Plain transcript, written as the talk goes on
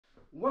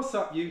What's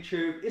up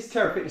YouTube? It's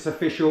Terra Fitness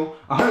Official.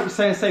 I hope you're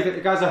staying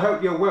safe guys. I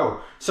hope you're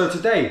well. So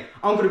today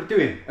I'm going to be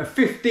doing a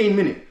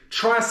 15-minute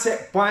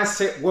tricep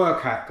bicep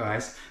workout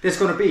guys. There's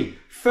going to be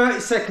 30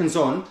 seconds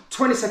on,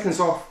 20 seconds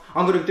off.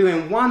 I'm going to be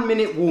doing 1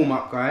 minute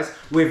warm-up guys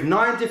with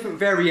 9 different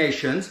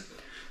variations.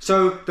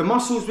 So the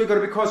muscles we're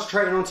going to be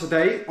concentrating on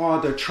today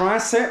are the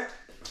tricep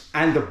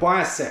and the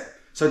bicep.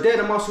 So they're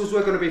the muscles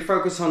we're going to be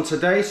focused on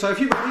today. So if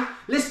you're ready,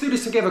 let's do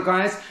this together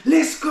guys.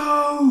 Let's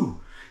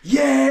go!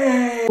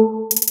 Yeah!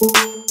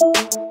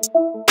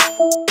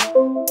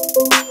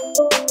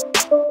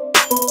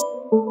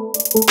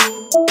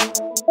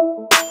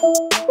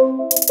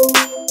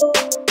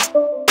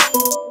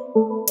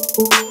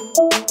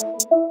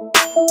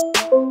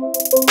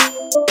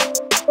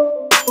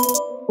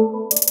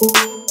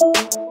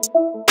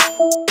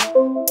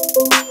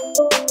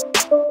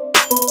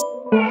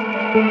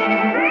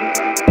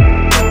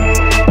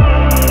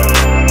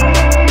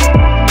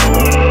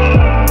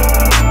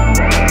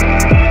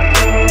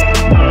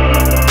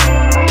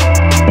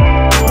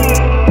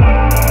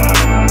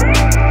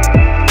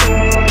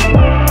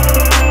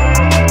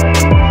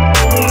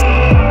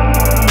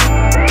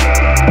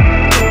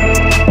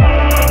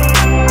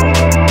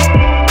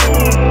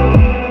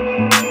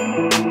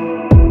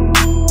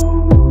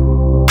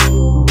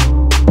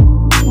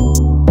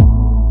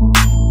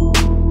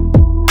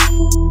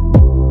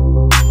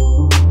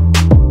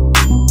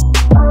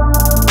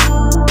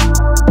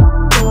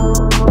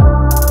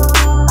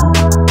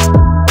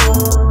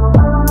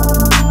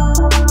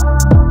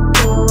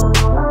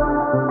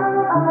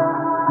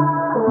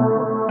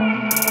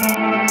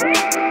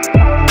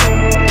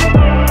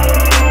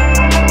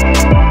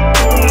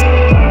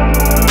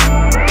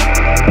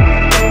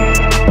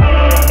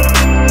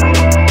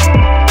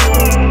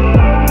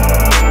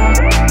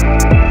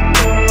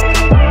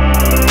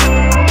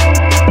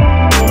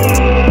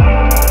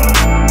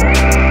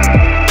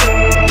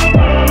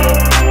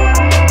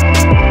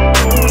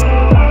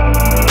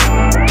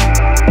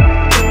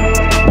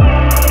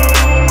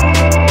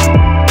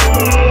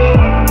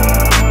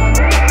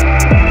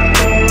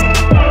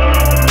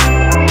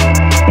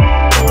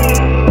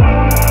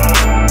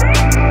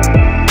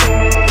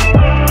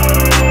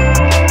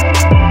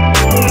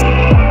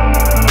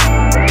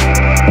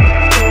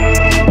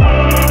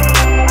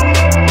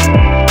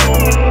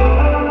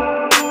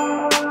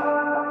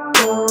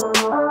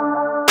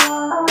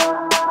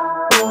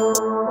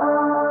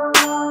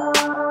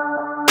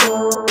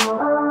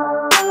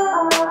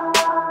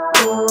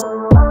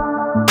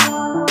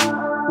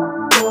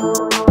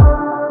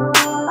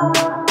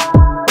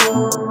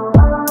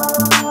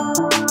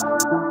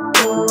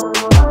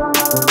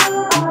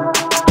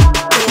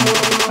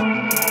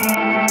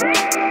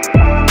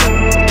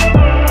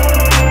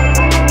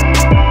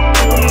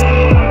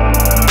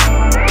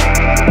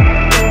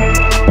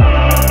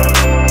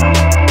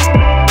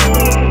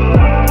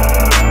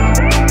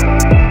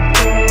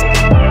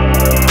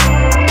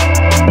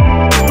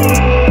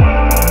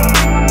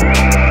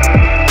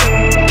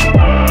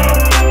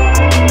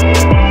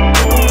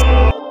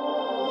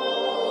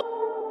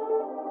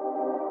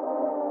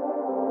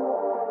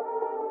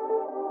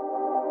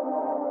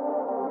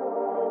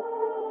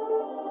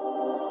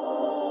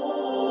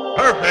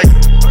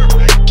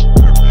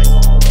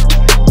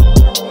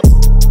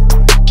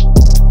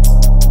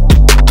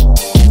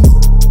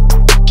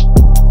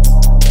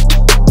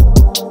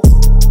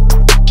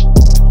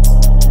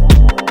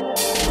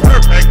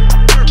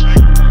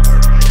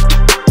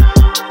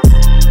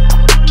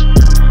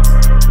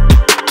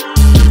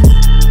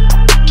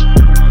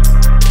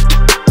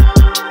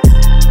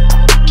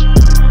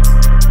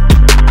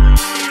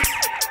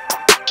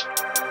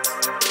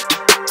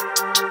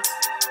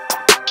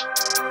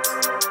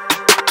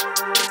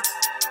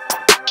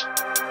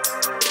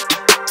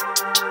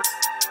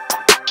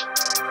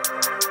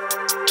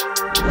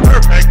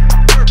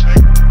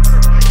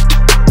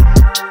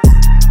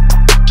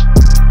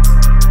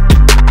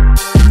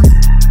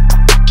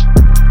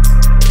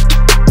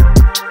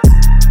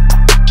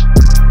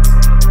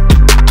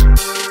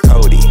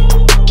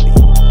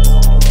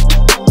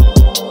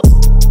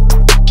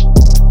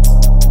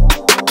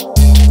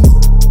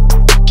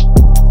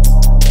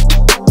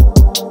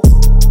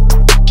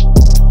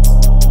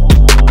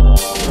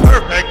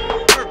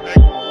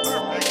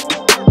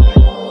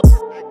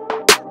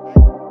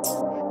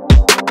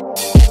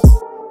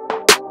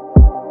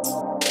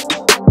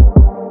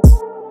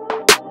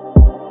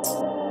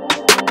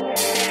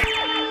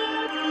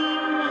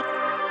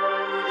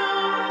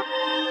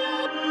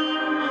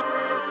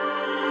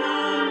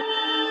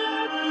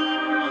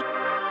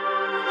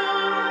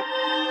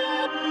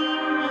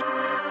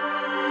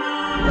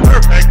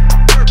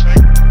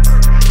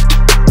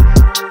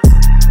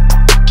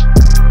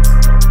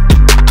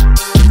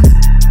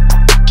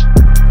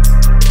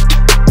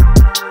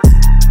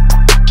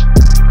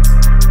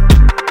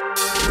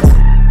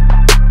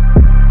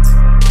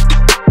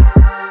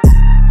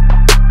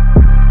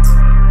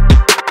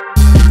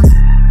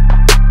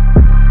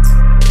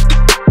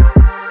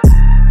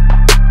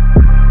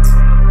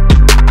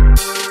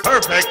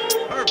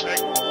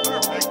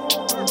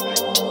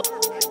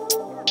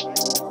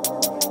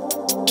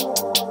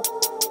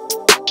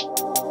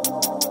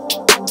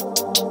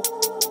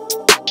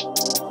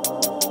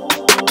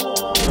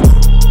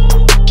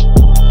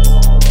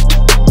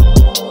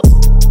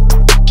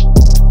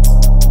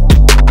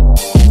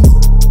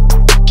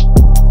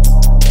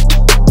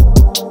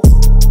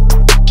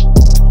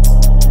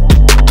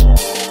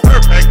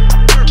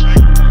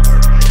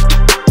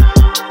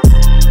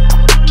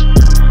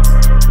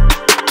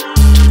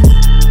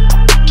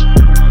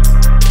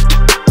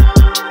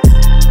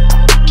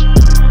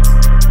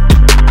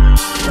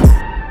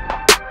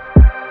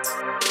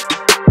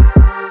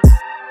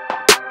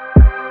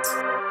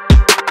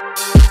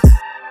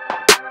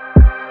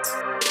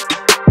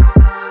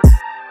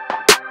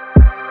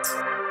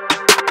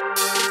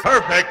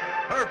 Perfect.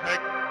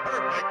 Perfect.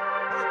 Perfect.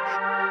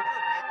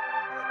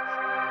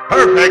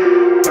 Perfect.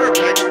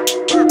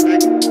 Perfect.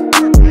 Perfect.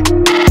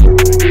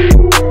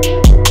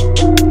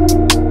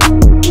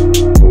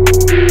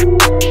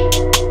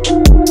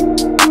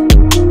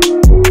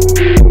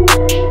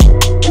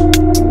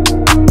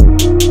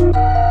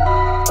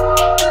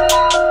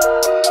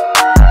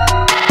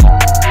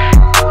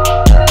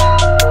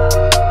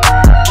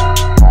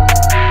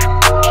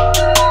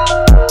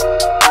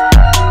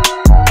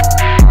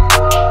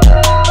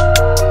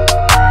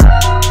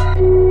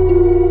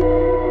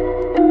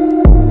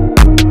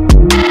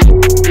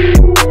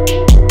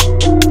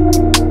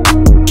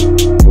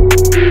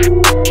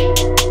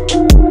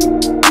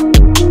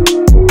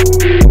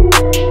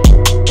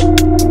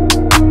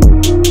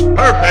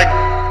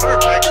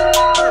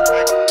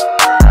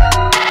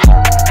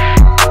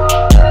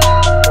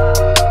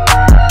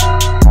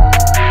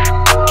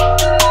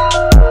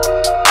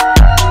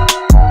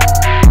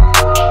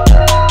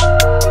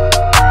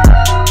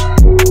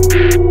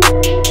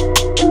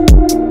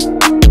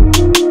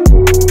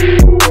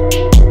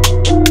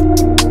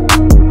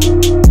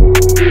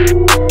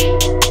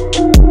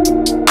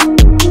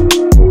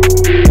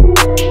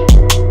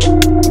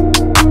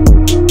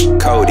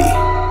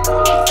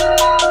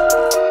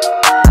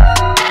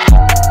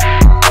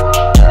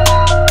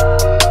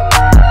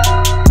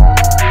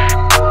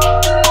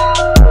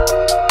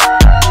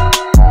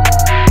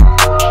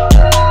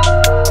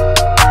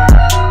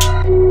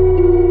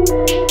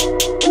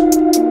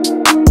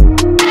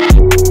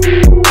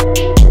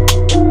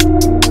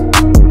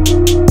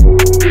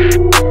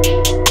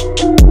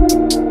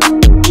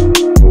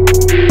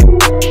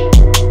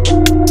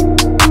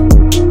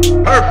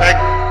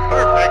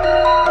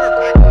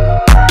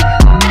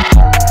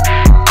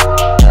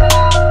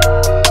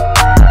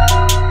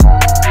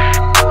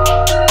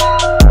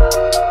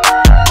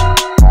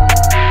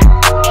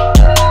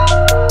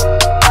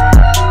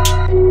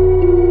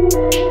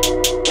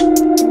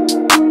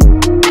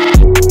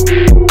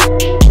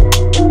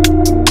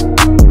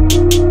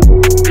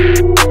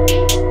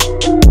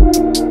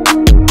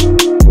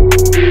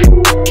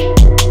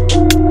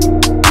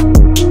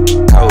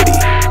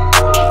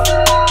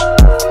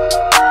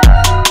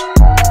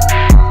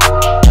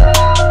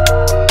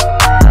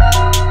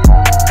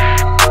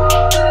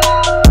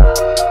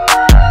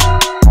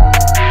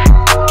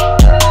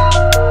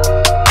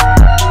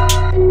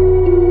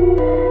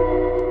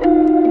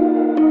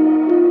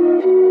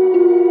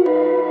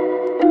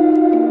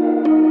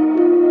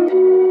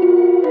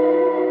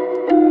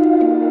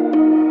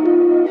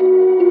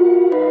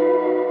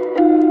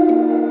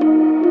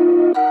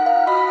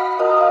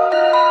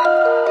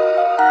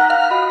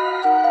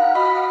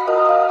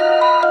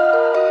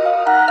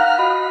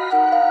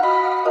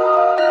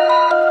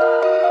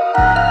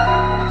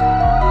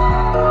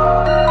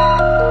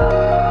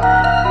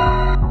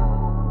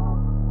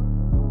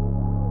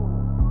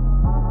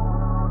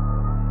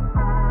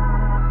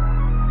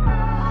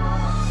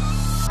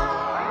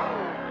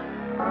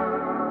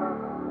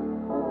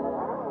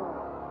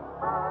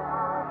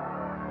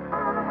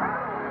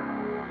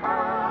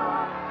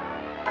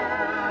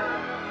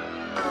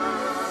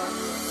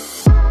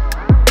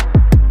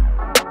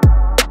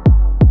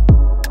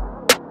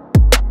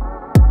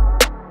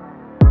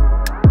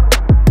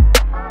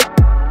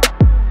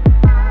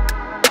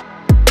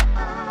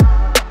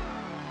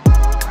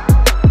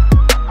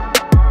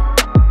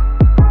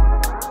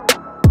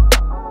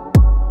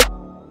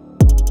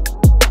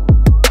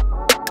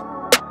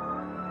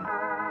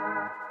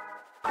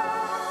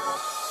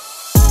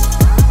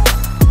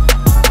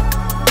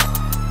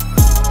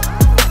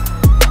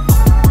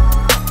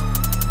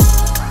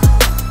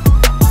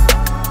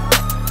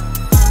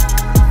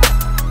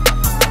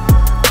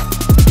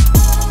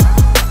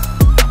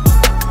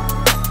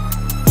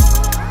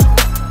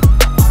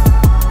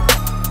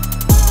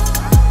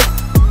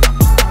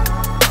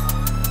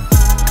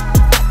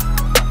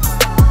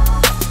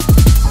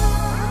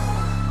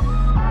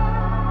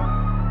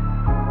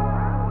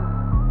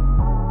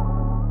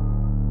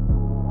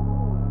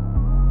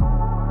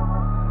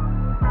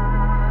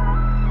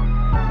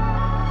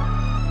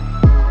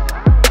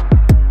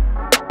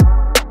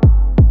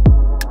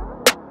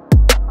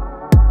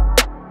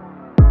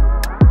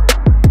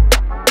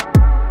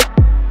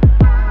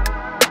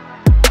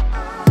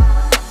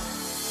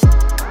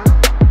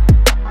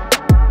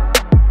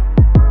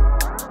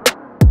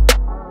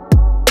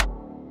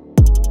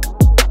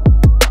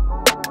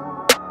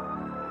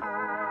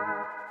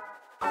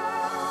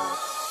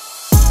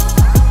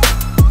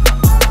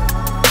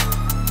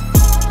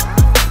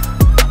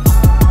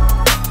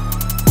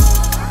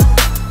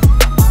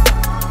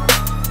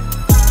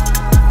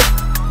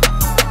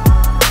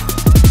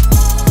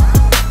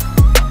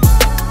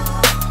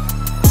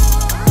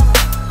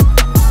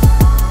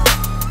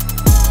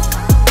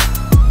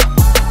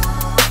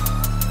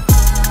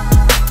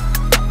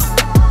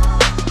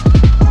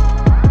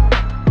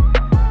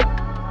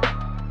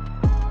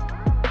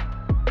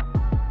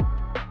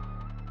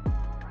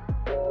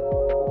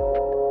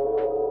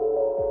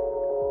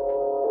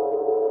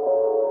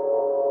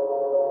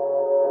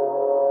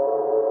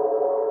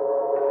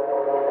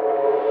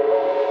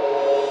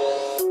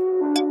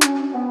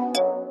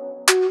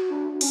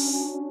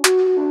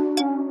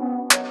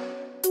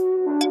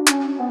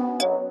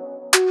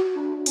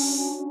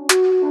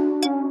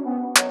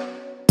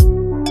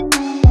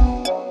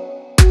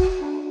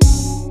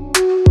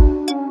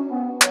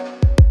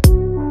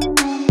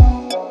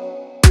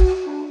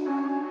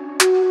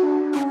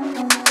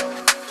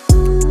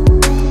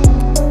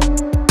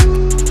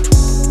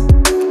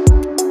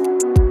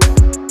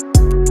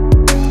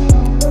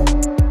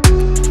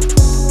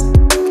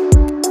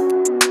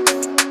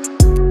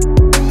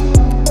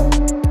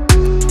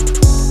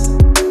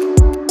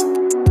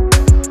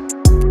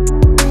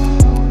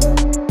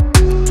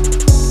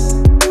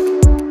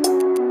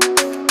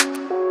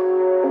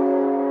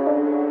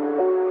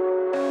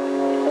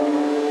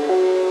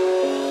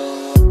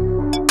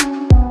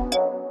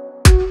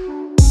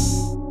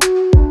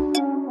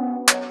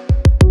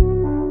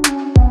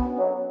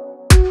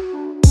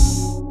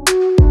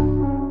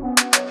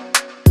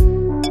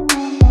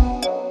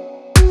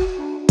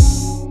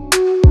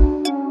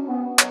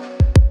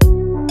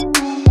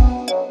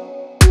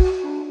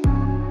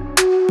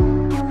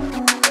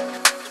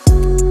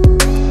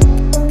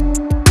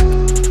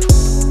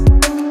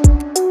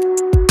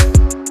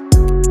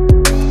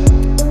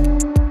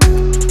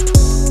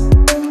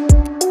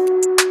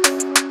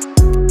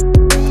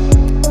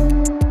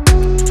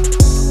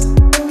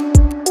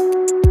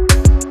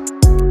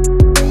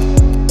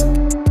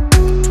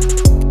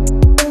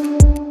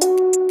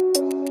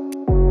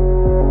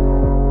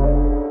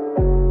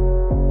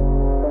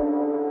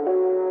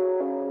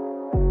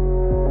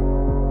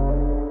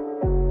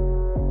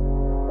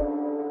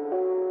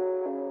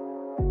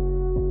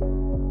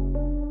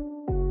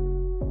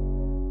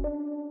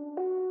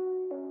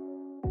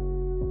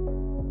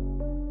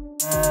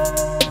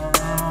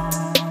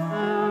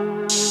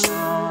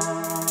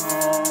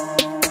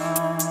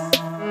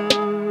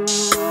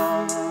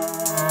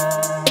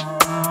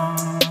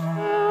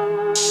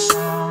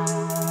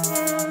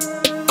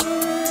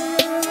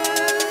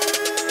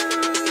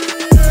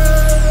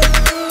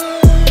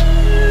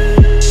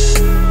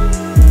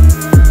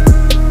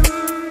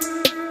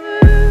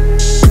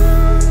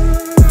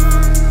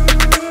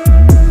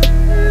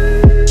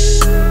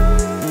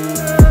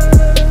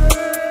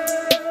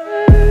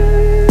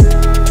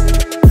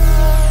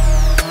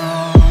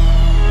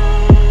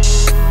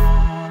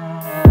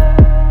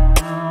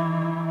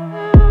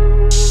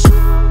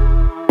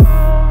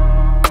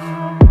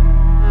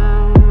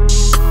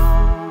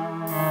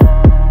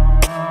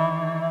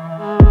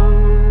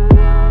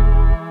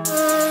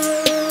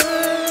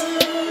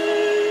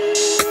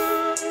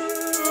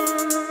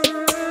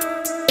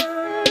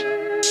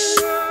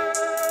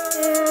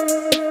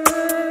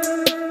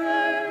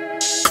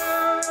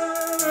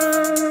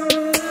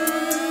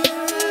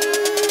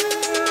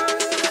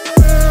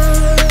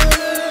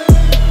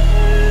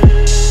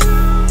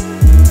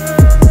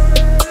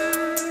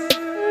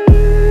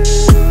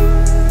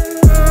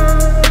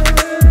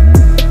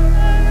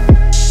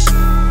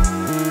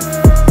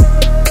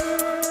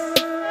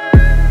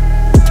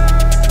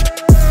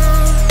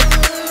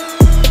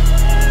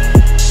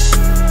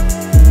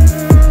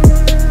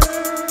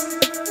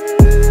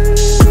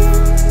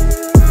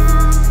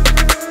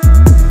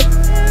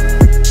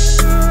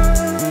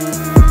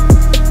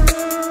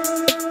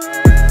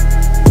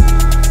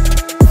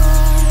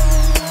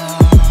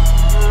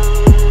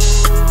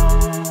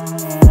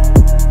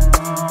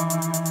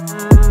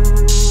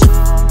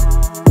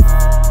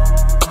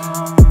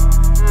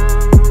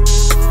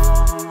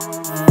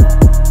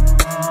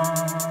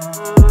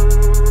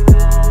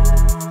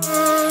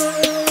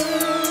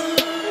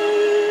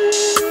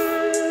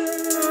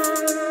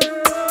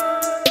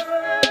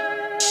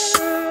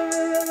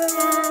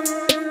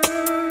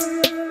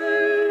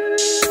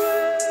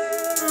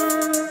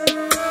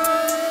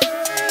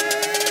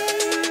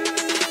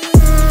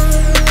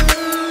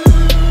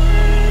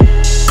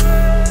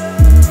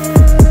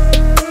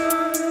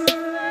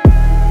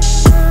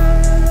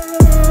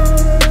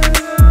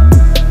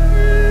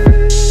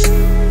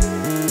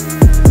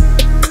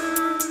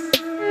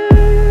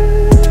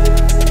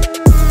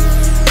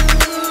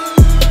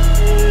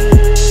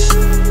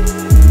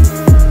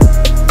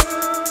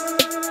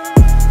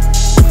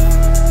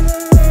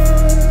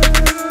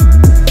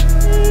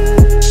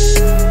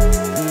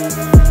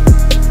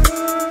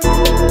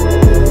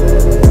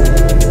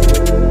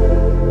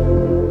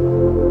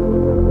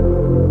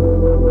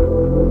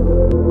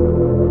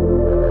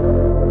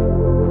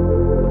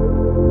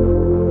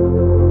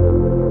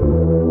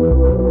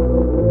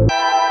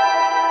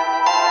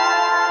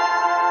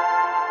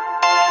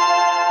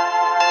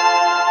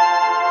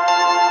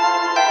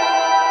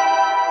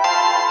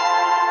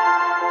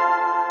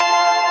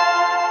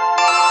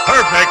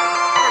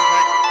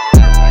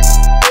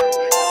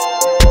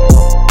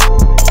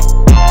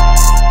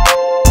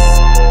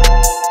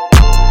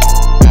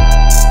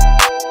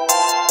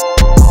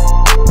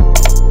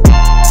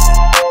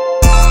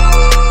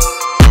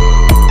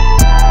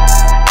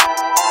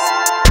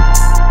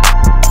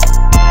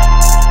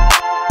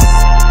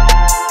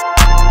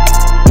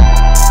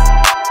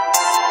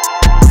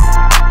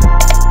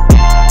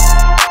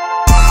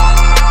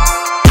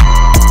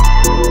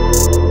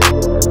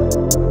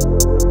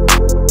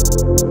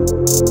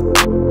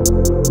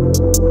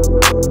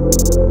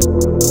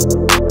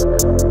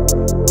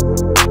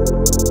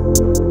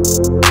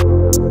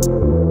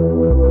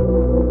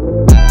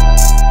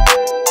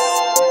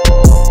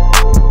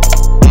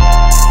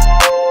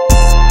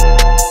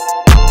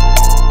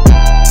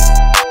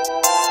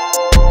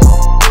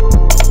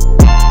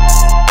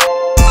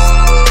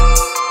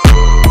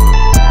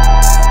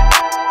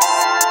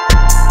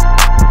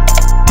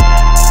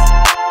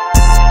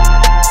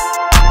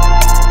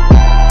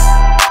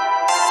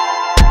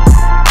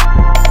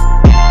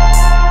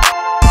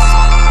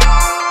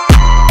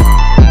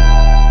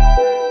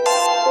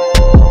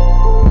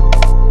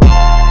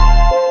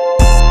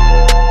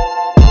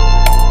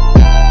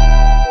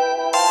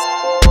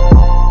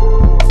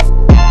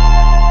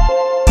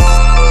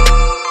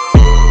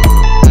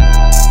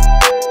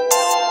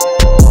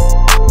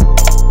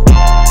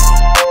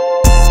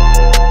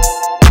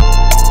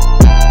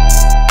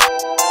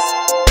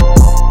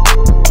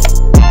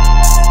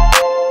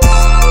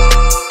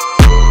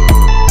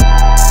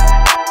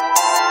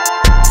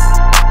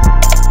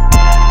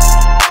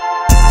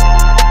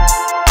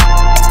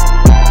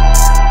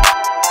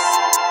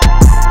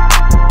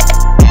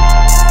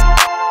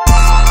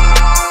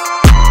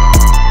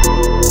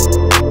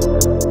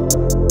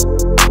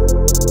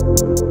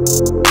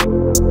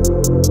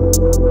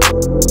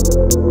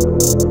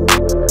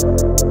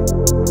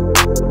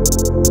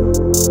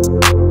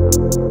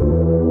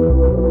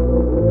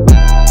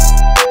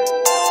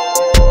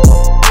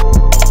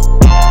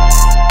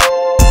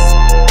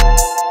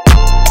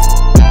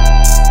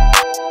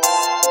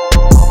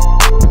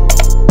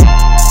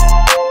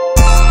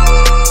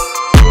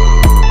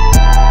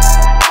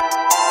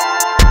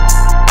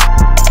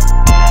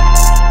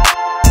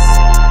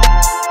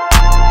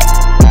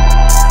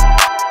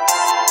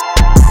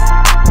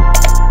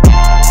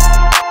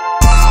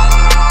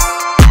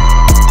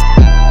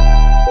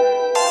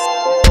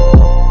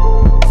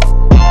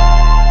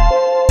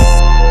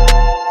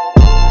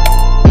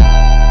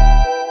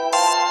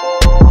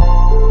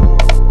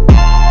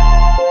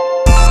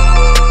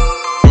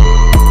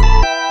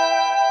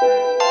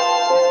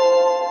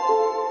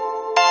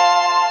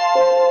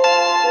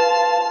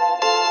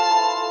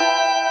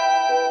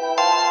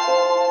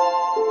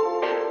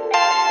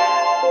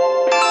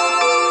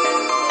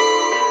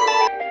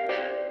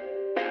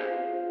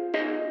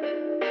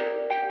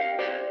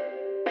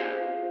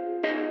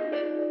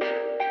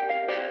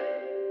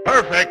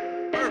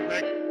 Perfect.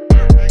 Perfect.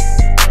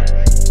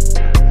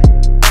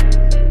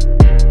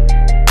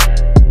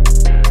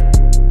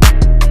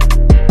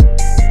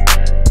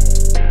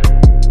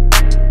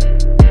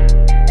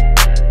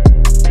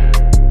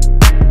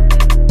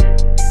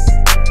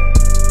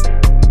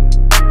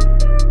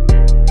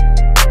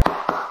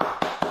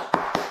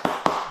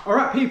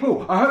 Alright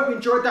people, I hope you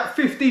enjoyed that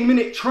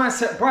 15-minute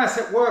tricep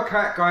bicep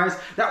workout, guys.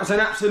 That was an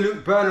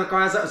absolute burner,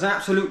 guys. That was an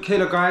absolute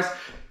killer, guys.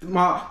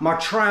 My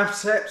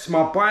triceps,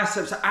 my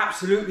biceps are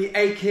absolutely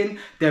aching.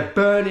 They're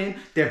burning.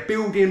 They're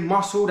building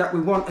muscle that we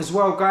want as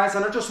well, guys.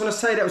 And I just want to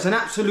say that was an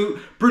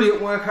absolute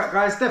brilliant workout,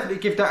 guys. Definitely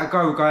give that a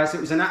go, guys.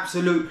 It was an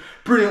absolute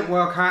brilliant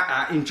workout.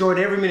 I enjoyed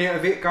every minute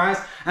of it, guys.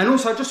 And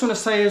also, I just want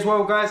to say as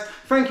well, guys,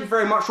 thank you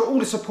very much for all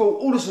the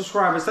support, all the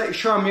subscribers that you're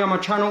showing me on my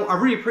channel. I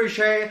really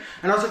appreciate it.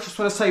 And I just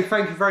want to say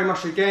thank you very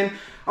much again.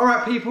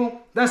 Alright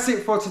people, that's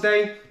it for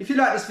today. If you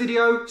like this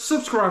video,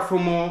 subscribe for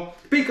more.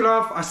 Big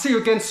love, I'll see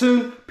you again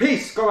soon.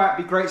 Peace, go out,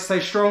 be great, stay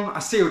strong.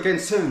 I'll see you again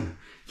soon.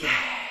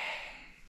 Yeah.